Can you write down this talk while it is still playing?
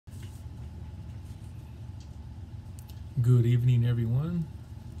Good evening, everyone.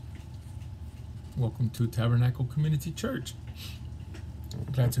 Welcome to Tabernacle Community Church.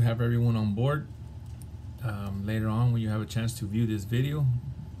 Glad to have everyone on board. Later on, when you have a chance to view this video,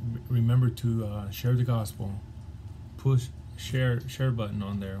 remember to share the gospel. Push share button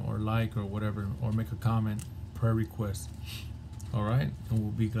on there, or like, or whatever, or make a comment, prayer request. All right, and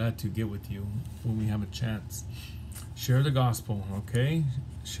we'll be glad to get with you when we have a chance. Share the gospel, okay?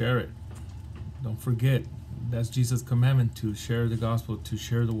 Share it. Don't forget. That's Jesus' commandment, to share the gospel, to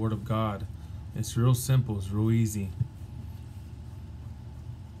share the word of God. It's real simple. It's real easy.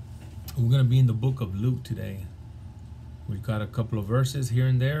 We're going to be in the book of Luke today. We've got a couple of verses here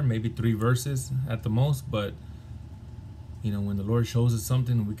and there, maybe 3 verses at the most, but you know, when the Lord shows us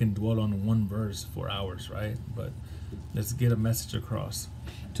something, we can dwell on one verse for hours, right? But let's get a message across.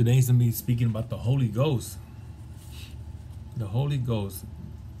 Today's going to be speaking about the Holy Ghost. The Holy Ghost.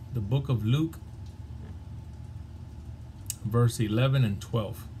 The book of Luke, verse 11 and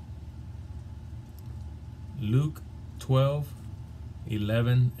 12. Luke 12,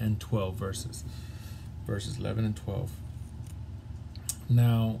 11 and 12 verses 11 and 12.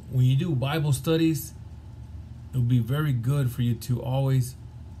 Now, when you do Bible studies, it will be very good for you to always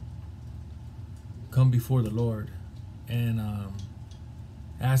come before the Lord and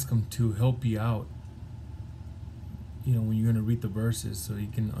ask Him to help you out. You know, when you're going to read the verses, so you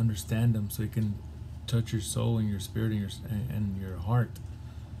can understand them, so you can touch your soul and your spirit and your heart,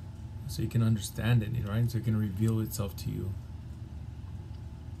 so you can understand it, right? So it can reveal itself to you.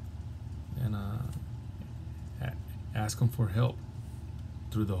 And ask Him for help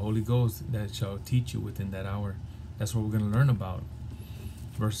through the Holy Ghost that shall teach you within that hour. That's what we're going to learn about.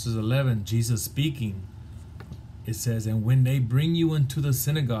 Verses 11, Jesus speaking. It says, "And when they bring you into the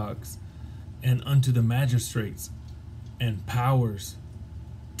synagogues and unto the magistrates and powers,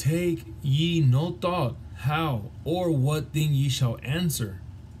 take ye no thought how or what thing ye shall answer,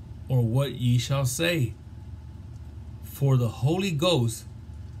 or what ye shall say. For the Holy Ghost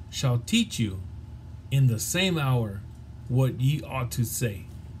shall teach you in the same hour what ye ought to say."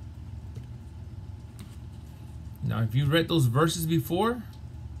 Now, if you read those verses before,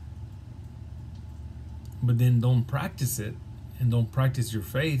 but then don't practice it, and don't practice your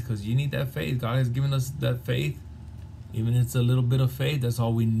faith, because you need that faith. God has given us that faith. Even if it's a little bit of faith, that's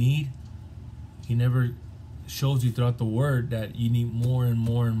all we need. He never shows you throughout the word that you need more and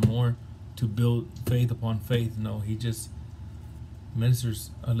more and more to build faith upon faith. No, He just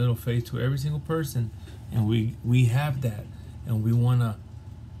ministers a little faith to every single person, and we have that, and we want to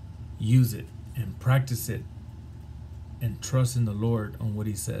use it and practice it and trust in the Lord on what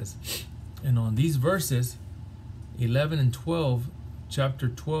He says. And on these verses 11 and 12, chapter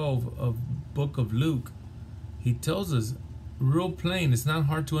 12 of book of Luke, He tells us real plain, it's not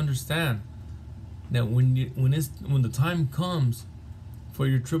hard to understand, that when the time comes for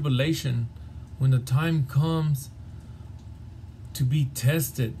your tribulation, when the time comes to be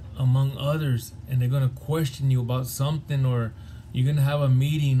tested among others, and they're going to question you about something, or you're going to have a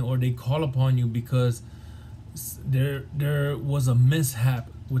meeting, or they call upon you because there was a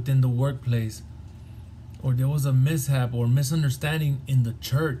mishap within the workplace, or there was a mishap or misunderstanding in the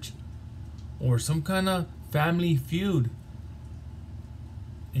church, or some kind of family feud,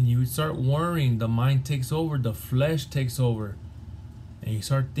 and you start worrying, the mind takes over, the flesh takes over, and you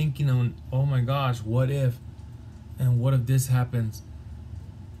start thinking, oh my gosh, what if, and what if this happens?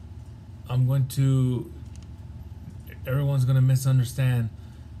 Everyone's gonna misunderstand,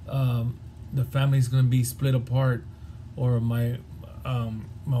 the family's gonna be split apart, or my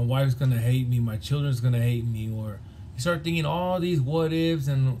wife's gonna hate me, my children's gonna hate me, or you start thinking all these what ifs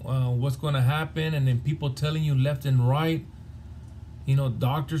and what's going to happen, and then people telling you left and right. You know,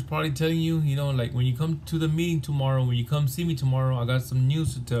 doctors probably telling you, you know, like, when you come to the meeting tomorrow, when you come see me tomorrow, I got some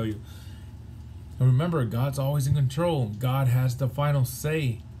news to tell you. And remember, God's always in control. God has the final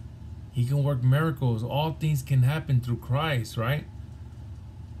say. He can work miracles. All things can happen through Christ, right?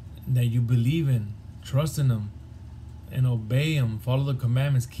 That you believe in, trust in Him, and obey Him, follow the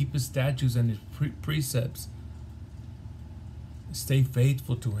commandments, keep His statutes and His precepts. Stay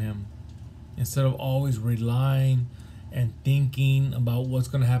faithful to Him, instead of always relying and thinking about what's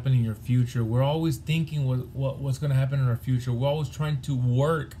going to happen in your future. We're always thinking what's going to happen in our future. We're always trying to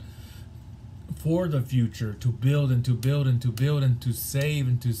work for the future, to build and to build and to build and to save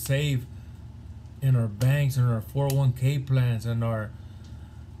in our banks and our 401k plans and our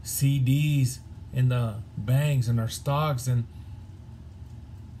CDs in the banks and our stocks, and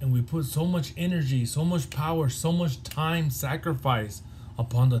we put so much energy, so much power, so much time sacrifice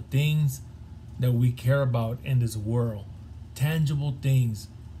upon the things that we care about in this world. Tangible things,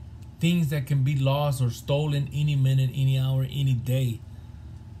 things that can be lost or stolen any minute, any hour, any day.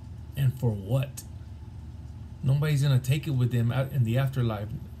 And for what? Nobody's going to take it with them in the afterlife.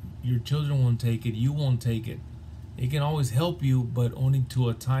 Your children won't take it. You won't take it. It can always help you, but only to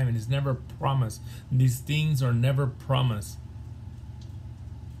a time, and it's never promised. These things are never promised.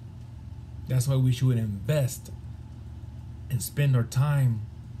 That's why we should invest and spend our time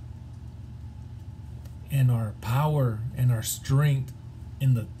and our power and our strength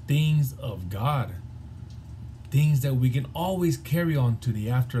in the things of God. Things that we can always carry on to the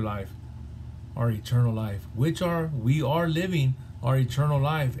afterlife, our eternal life, which we are living our eternal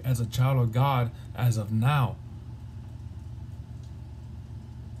life as a child of God as of now.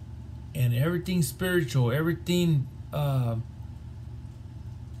 And everything spiritual, everything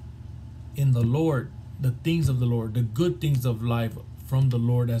in the Lord, the things of the Lord, the good things of life from the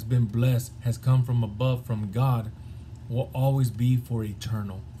Lord has been blessed, has come from above, from God, will always be for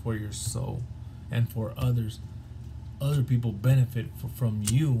eternal, for your soul, and for others. Other people benefit from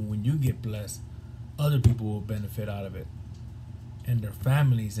you when you get blessed. Other people will benefit out of it, and their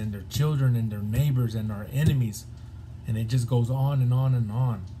families, and their children, and their neighbors, and our enemies, and it just goes on and on and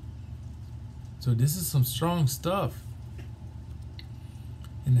on. So this is some strong stuff.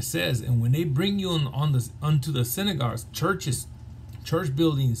 And it says, and when they bring you unto the synagogues, churches, church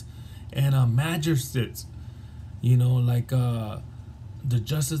buildings, and magistrates, like the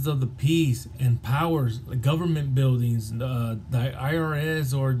justice of the peace and powers, like government buildings, the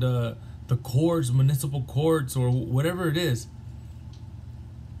IRS, or the courts, municipal courts, or whatever it is.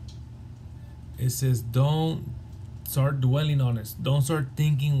 It says, don't start dwelling on it. Don't start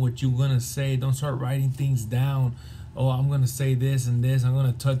thinking what you're going to say. Don't start writing things down. Oh, I'm going to say this and this. I'm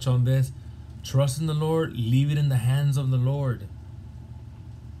going to touch on this. Trust in the Lord. Leave it in the hands of the Lord.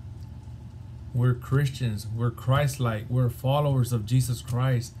 We're Christians. We're Christ-like. We're followers of Jesus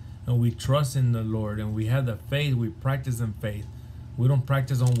Christ. And we trust in the Lord. And we have the faith. We practice in faith. We don't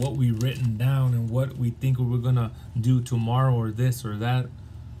practice on what we've written down and what we think we're going to do tomorrow or this or that.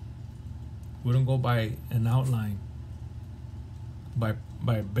 We don't go by an outline.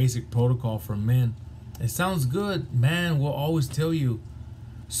 By basic protocol from men. It sounds good. Man will always tell you.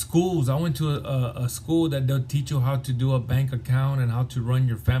 Schools. I went to a school that they'll teach you how to do a bank account and how to run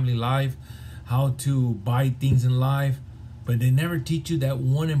your family life, how to buy things in life, but they never teach you that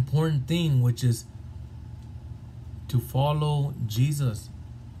one important thing, which is to follow Jesus,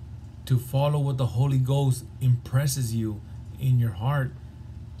 to follow what the Holy Ghost impresses you in your heart,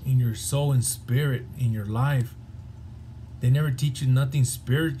 in your soul and spirit, in your life. They never teach you nothing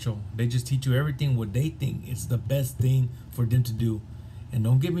spiritual. They just teach you everything what they think it's the best thing for them to do. And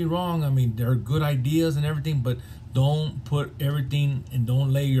don't get me wrong, I mean, there are good ideas and everything, but don't put everything and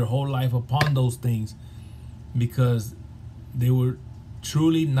don't lay your whole life upon those things, because they will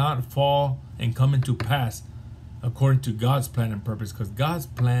truly not fall and come into pass according to God's plan and purpose. Because God's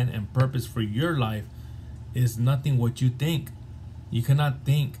plan and purpose for your life is nothing what you think. You cannot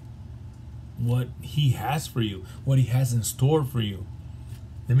think what He has for you, what He has in store for you.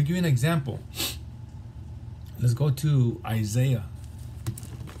 Let me give you an example. Let's go to Isaiah.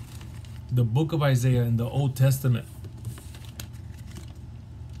 The book of Isaiah in the Old Testament.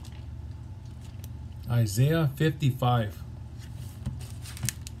 Isaiah 55.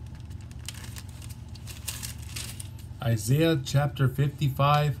 Isaiah chapter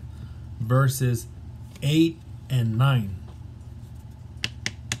 55, verses 8 and 9.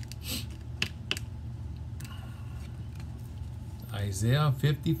 Isaiah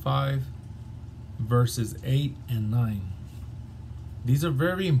 55, verses 8 and 9. These are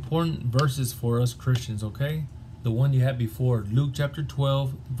very important verses for us Christians, okay? The one you had before, Luke chapter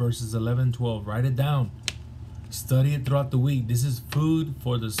 12, verses 11 and 12. Write it down. Study it throughout the week. This is food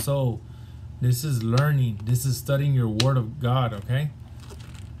for the soul. This is learning. This is studying your word of God, okay?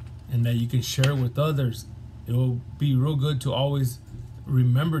 And that you can share it with others. It will be real good to always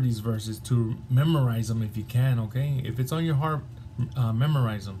remember these verses, to memorize them if you can, okay? If it's on your heart,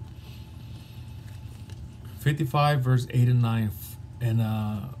 memorize them. 55, verse 8 and 9.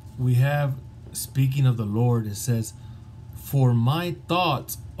 And we have, speaking of the Lord, it says, "For my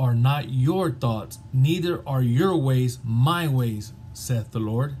thoughts are not your thoughts, neither are your ways my ways, saith the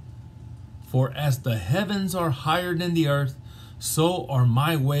Lord. For as the heavens are higher than the earth, so are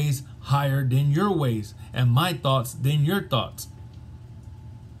my ways higher than your ways, and my thoughts than your thoughts."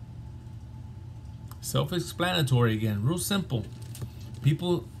 Self-explanatory again, real simple.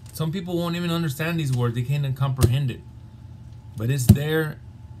 Some people won't even understand these words. They can't even comprehend it. But it's there.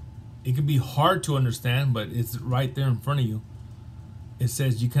 It can be hard to understand, but it's right there in front of you. It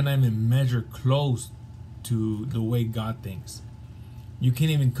says you cannot even measure close to the way God thinks. You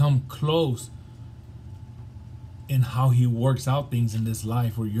can't even come close in how he works out things in this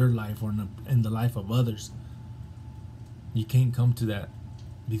life or your life or in the life of others. You can't come to that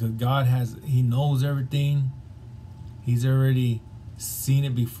because God he knows everything. He's already seen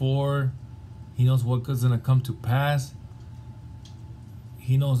it before. He knows what's going to come to pass.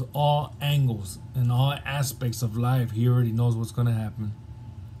 He knows all angles and all aspects of life. He already knows what's going to happen.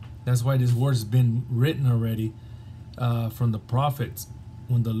 That's why this word's been written already from the prophets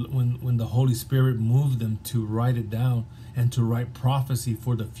when the Holy Spirit moved them to write it down and to write prophecy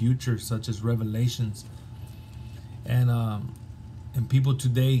for the future, such as Revelations. And people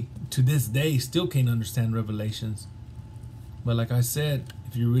today, to this day, still can't understand Revelations. But like I said,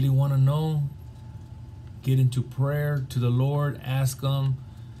 if you really want to know, get into prayer to the Lord. Ask Him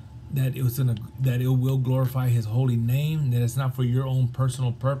that it will glorify His holy name. That it's not for your own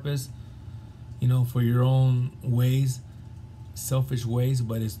personal purpose, for your own ways, selfish ways,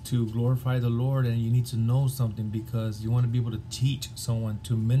 but it's to glorify the Lord. And you need to know something because you want to be able to teach someone,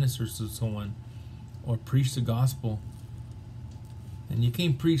 to minister to someone, or preach the gospel. And you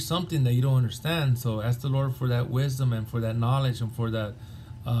can't preach something that you don't understand. So ask the Lord for that wisdom and for that knowledge and for that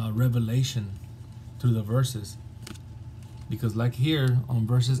revelation through the verses. Because like here on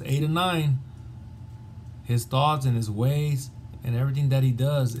verses 8 and 9, His thoughts and His ways and everything that He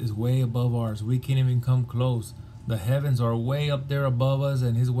does is way above ours. We can't even come close. The heavens are way up there above us,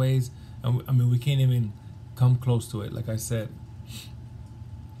 and His ways, we can't even come close to it, like I said.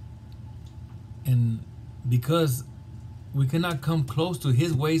 And because we cannot come close to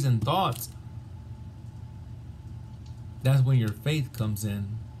His ways and thoughts, that's when your faith comes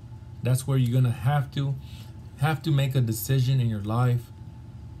in. That's where you're gonna have to make a decision in your life,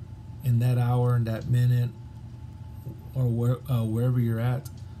 in that hour, in that minute, or wherever you're at.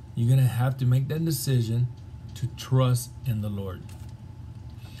 You're gonna have to make that decision to trust in the Lord.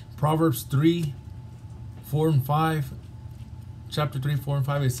 Proverbs 3, 4 and 5, chapter 3, 4 and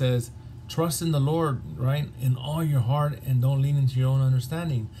 5, it says, trust in the Lord, right, in all your heart, and don't lean into your own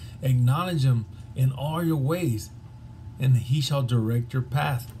understanding. Acknowledge Him in all your ways, and He shall direct your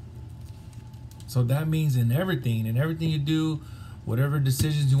path. So that means in everything you do, whatever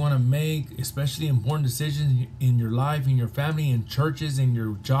decisions you want to make, especially important decisions in your life, in your family, in churches, in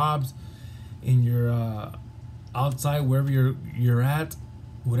your jobs, in your outside, wherever you're at,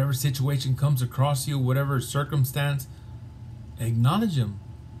 whatever situation comes across you, whatever circumstance, acknowledge Him.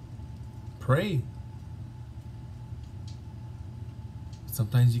 Pray.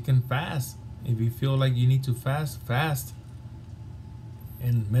 Sometimes you can fast. If you feel like you need to fast.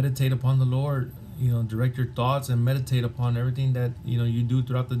 And meditate upon the Lord. Direct your thoughts and meditate upon everything that you do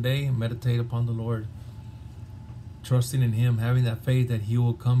throughout the day. Meditate upon the Lord. Trusting in Him, having that faith that He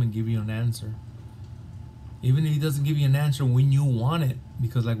will come and give you an answer. Even if He doesn't give you an answer when you want it.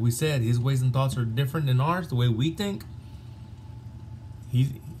 Because like we said, His ways and thoughts are different than ours, the way we think.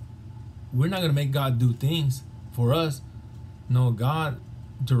 We're not going to make God do things for us. No, God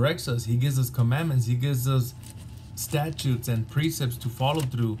directs us. He gives us commandments. He gives us statutes and precepts to follow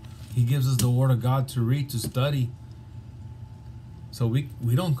through. He gives us the Word of God to read, to study. So we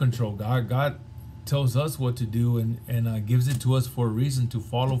don't control God. God tells us what to do and gives it to us for a reason, to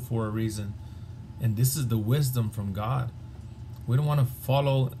follow for a reason. And this is the wisdom from God. We don't want to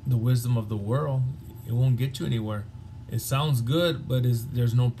follow the wisdom of the world. It won't get you anywhere. It sounds good, but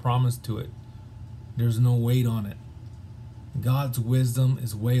there's no promise to it. There's no weight on it. God's wisdom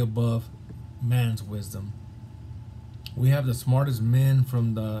is way above man's wisdom. We have the smartest men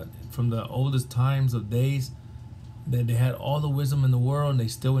from the oldest times of days, that they had all the wisdom in the world, and they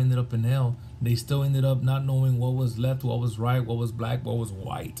still ended up in hell. They still ended up not knowing what was left, what was right, what was black, what was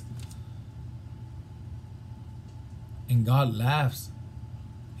white. And God laughs.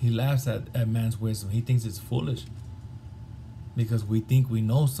 He laughs at man's wisdom. He thinks it's foolish. Because we think we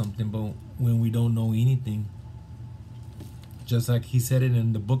know something, but when we don't know anything. Just like He said it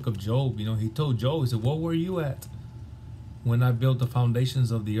in the book of Job. He told Job, He said, what were you at when I built the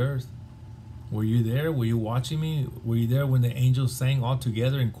foundations of the earth? Were you there? Were you watching me? Were you there when the angels sang all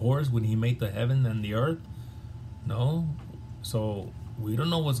together in chorus when He made the heaven and the earth? No. So we don't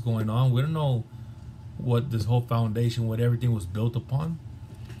know what's going on. We don't know what this whole foundation, what everything was built upon.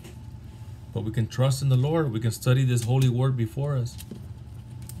 But we can trust in the Lord. We can study this holy word before us.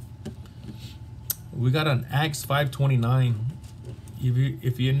 We got on Acts 5:29.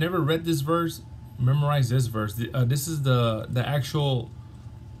 If you never read this verse, memorize this verse. This is the actual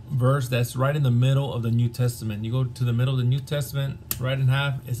verse that's right in the middle of the New Testament. You go to the middle of the New Testament, right in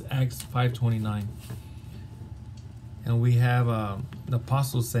half is Acts 5:29. And we have the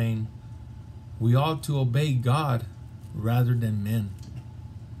apostles saying, we ought to obey God rather than men.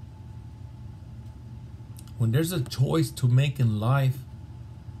 when there's a choice to make in life,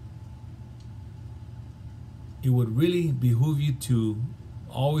 it would really behoove you to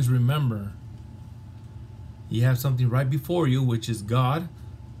always remember you have something right before you, which is God,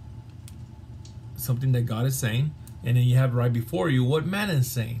 something that God is saying, and then you have right before you what man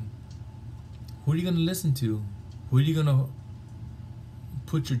is saying. Who are you going to listen to? Who are you going to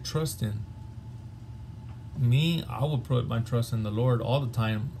put your trust in? Me, I will put my trust in the Lord all the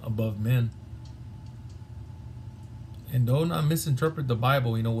time above men. And don't not misinterpret the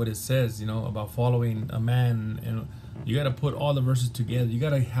Bible, what it says, about following a man. And you got to put all the verses together. You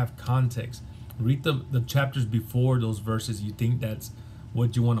got to have context. Read the chapters before those verses. You think that's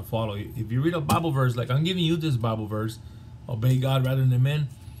what you want to follow. If you read a Bible verse, like I'm giving you this Bible verse, obey God rather than men,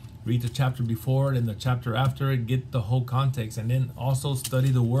 read the chapter before it and the chapter after it, get the whole context. And then also study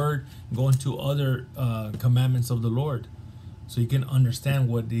the Word, go into other commandments of the Lord, so you can understand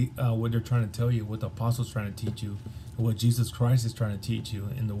what they're trying to tell you, what the apostles trying to teach you, what Jesus Christ is trying to teach you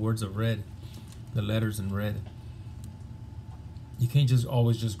in the words of red, the letters in red. You can't just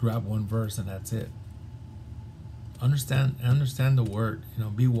always just grab one verse and that's it. Understand the word.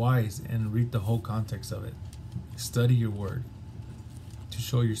 Be wise and read the whole context of it. Study your word to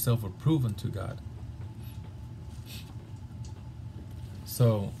show yourself approved unto God.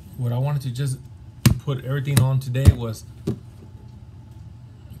 So what I wanted to just put everything on today was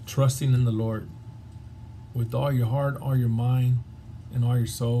trusting in the Lord with all your heart, all your mind, and all your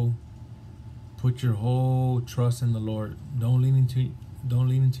soul. Put your whole trust in the Lord. Don't lean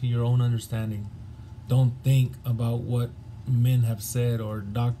into your own understanding. Don't think about what men have said, or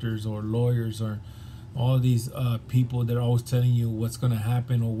doctors, or lawyers, or all these people that are always telling you what's going to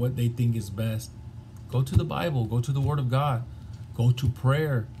happen or what they think is best. Go to the Bible. Go to the Word of God. Go to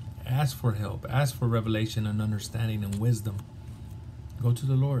prayer. Ask for help. Ask for revelation and understanding and wisdom. Go to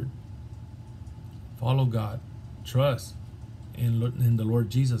the Lord. Follow God. Trust in the Lord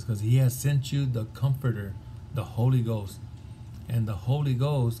Jesus, because He has sent you the Comforter, the Holy Ghost. And the Holy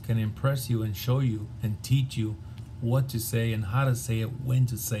Ghost can impress you and show you and teach you what to say and how to say it, when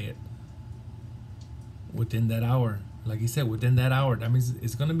to say it. Within that hour. Like He said, within that hour. That means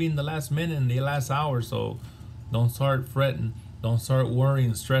it's going to be in the last minute, in the last hour. So don't start fretting. Don't start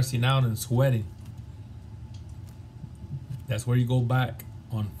worrying, stressing out, and sweating. That's where you go back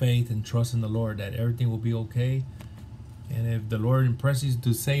on faith and trust in the Lord that everything will be okay. And if the Lord impresses you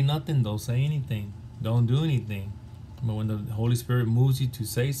to say nothing, don't say anything. Don't do anything. But when the Holy Spirit moves you to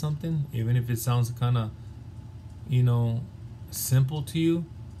say something, even if it sounds kind of, simple to you,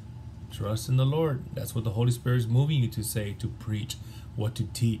 trust in the Lord. That's what the Holy Spirit is moving you to say, to preach, what to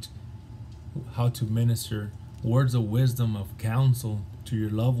teach, how to minister, words of wisdom, of counsel to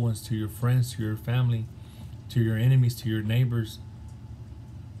your loved ones, to your friends, to your family, to your enemies, to your neighbors.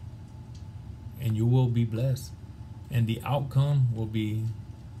 And you will be blessed. And the outcome will be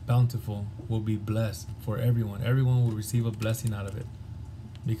bountiful, will be blessed for everyone. Everyone will receive a blessing out of it.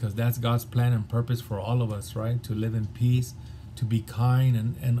 Because that's God's plan and purpose for all of us, right? To live in peace, to be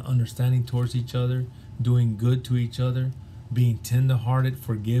kind and understanding towards each other, doing good to each other, being tender-hearted,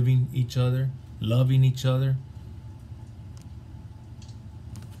 forgiving each other, loving each other.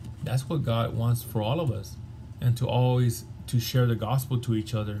 That's what God wants for all of us. And to always to share the gospel to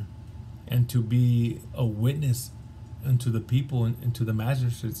each other, and to be a witness unto the people, and to the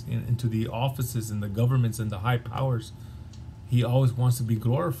magistrates, and to the offices and the governments and the high powers. He always wants to be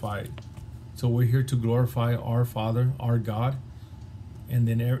glorified. So we're here to glorify our Father, our God, and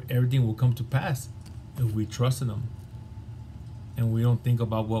then everything will come to pass if we trust in Him. And we don't think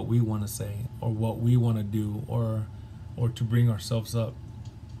about what we want to say or what we want to do, or to bring ourselves up.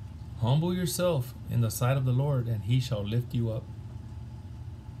 Humble yourself in the sight of the Lord, and He shall lift you up.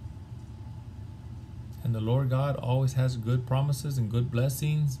 And the Lord God always has good promises and good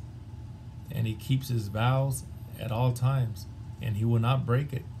blessings, and He keeps His vows at all times, and He will not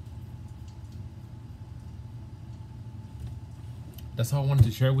break it. That's all I wanted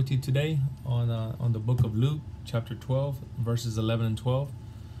to share with you today on the book of Luke, chapter 12, verses 11 and 12.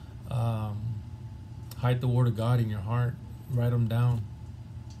 Hide the Word of God in your heart. Write them down.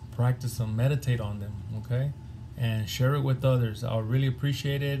 Practice them. Meditate on them, okay? And share it with others. I'll really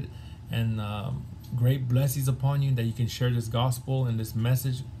appreciate it. And great blessings upon you that you can share this gospel and this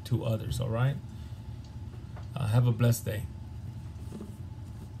message to others, all right? Have a blessed day.